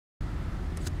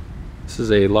This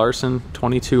is a Larson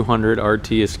 2200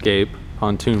 RT Escape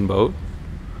pontoon boat.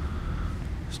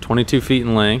 It's 22 feet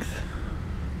in length.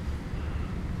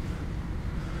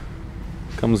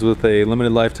 Comes with a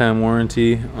limited lifetime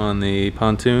warranty on the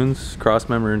pontoons,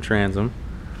 crossmember, and transom.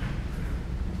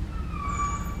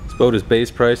 This boat is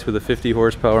base priced with a 50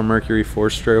 horsepower Mercury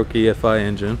 4-stroke EFI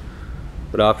engine,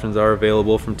 but options are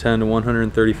available from 10 to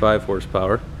 135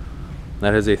 horsepower.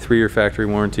 That has a 3-year factory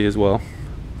warranty as well.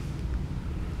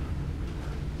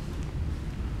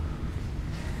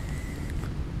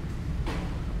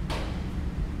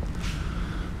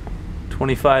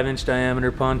 25-inch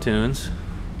diameter pontoons,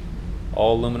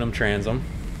 all aluminum transom.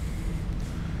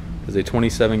 There's a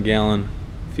 27-gallon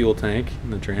fuel tank in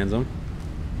the transom.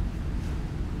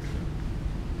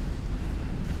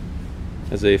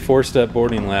 There's a 4-step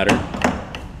boarding ladder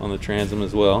on the transom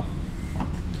as well.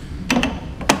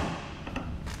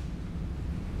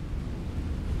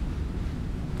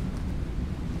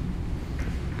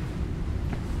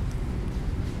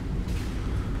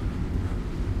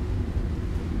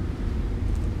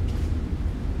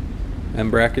 And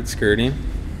bracket skirting.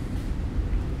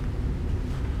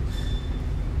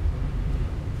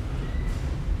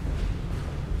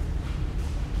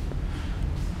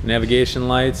 Navigation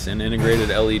lights and integrated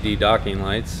LED docking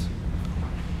lights.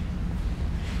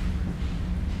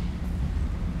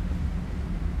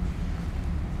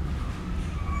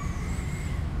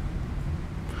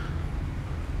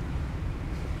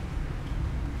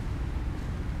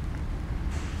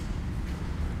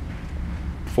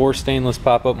 Four stainless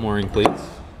pop-up mooring cleats.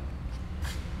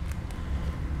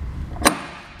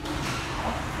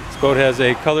 This boat has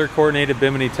a color-coordinated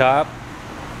bimini top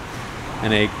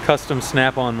and a custom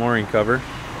snap-on mooring cover.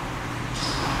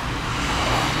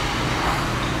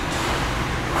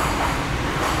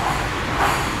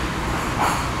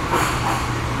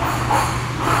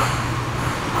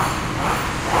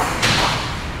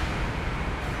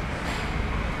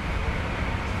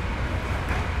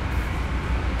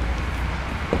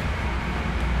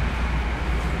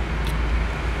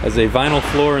 Has a vinyl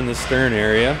floor in the stern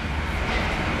area.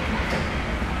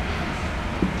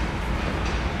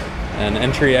 An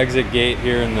entry-exit gate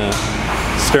here in the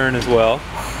stern as well.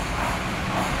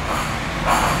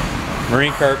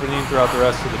 Marine carpeting throughout the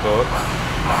rest of the boat.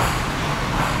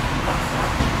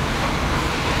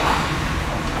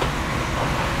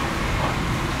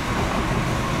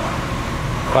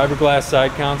 Fiberglass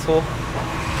side console.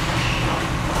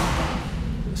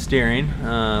 Steering.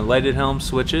 Lighted helm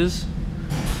switches.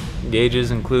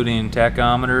 Gauges including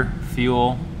tachometer,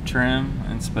 fuel, trim,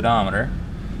 and speedometer.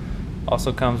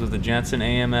 Also comes with a Jensen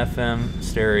AM/FM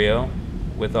stereo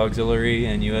with auxiliary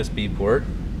and USB port.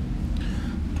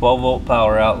 12-volt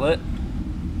power outlet.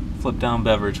 Flip down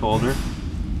beverage holder.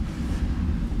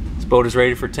 This boat is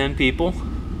rated for 10 people.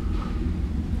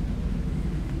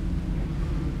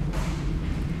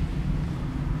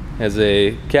 Has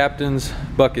a captain's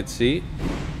bucket seat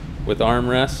with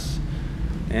armrests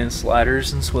and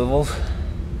sliders and swivels.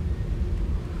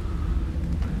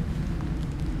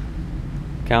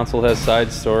 Console has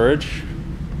side storage.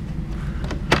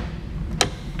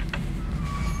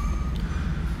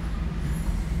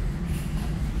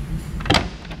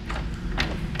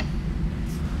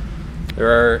 There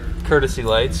are courtesy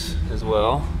lights as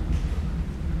well.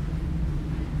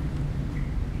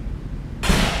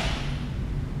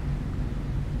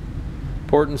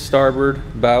 Port and starboard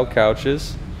bow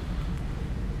couches.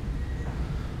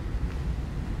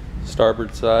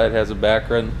 Starboard side has a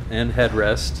backrest and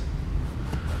headrest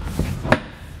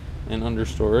and under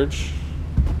storage.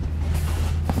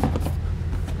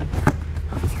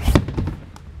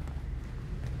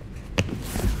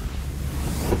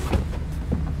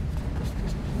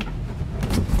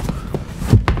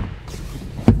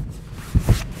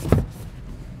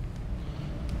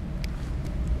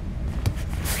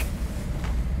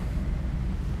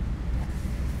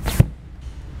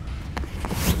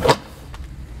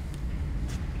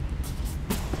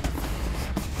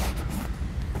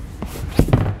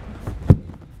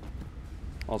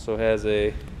 Also has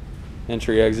a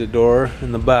entry-exit door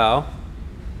in the bow.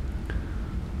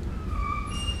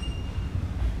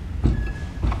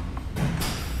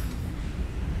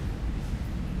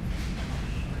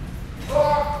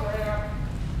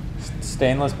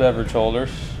 Stainless beverage holders.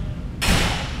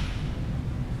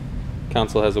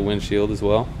 Console has a windshield as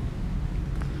well.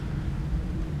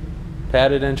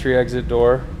 Padded entry-exit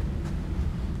door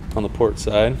on the port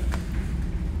side.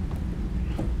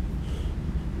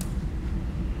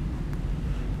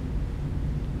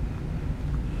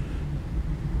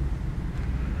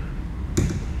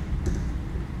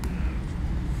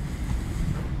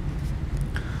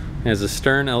 It has a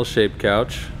stern L-shaped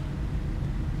couch.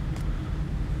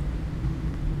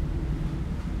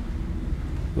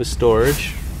 With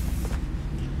storage.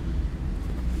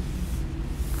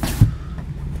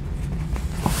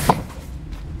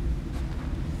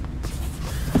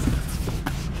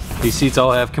 These seats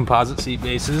all have composite seat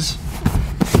bases.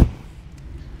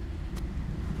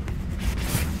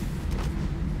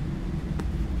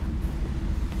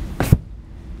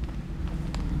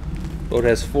 Boat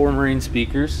has 4 marine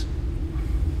speakers.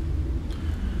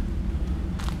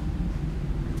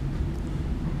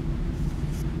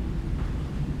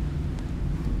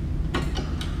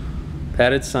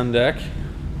 Padded sun deck.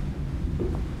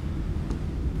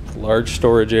 Large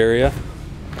storage area.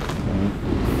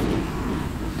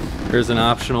 Here's an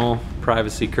optional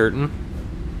privacy curtain.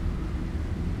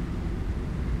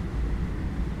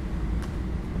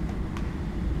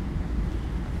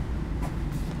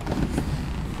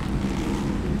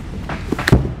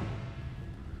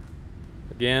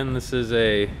 Again, this is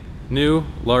a new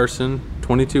Larson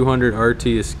 2200 RT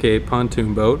Escape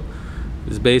pontoon boat.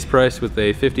 It is base priced with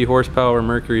a 50 horsepower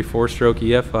Mercury 4-stroke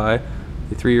EFI,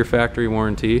 a 3-year factory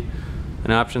warranty,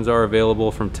 and options are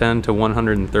available from 10 to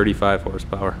 135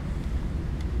 horsepower.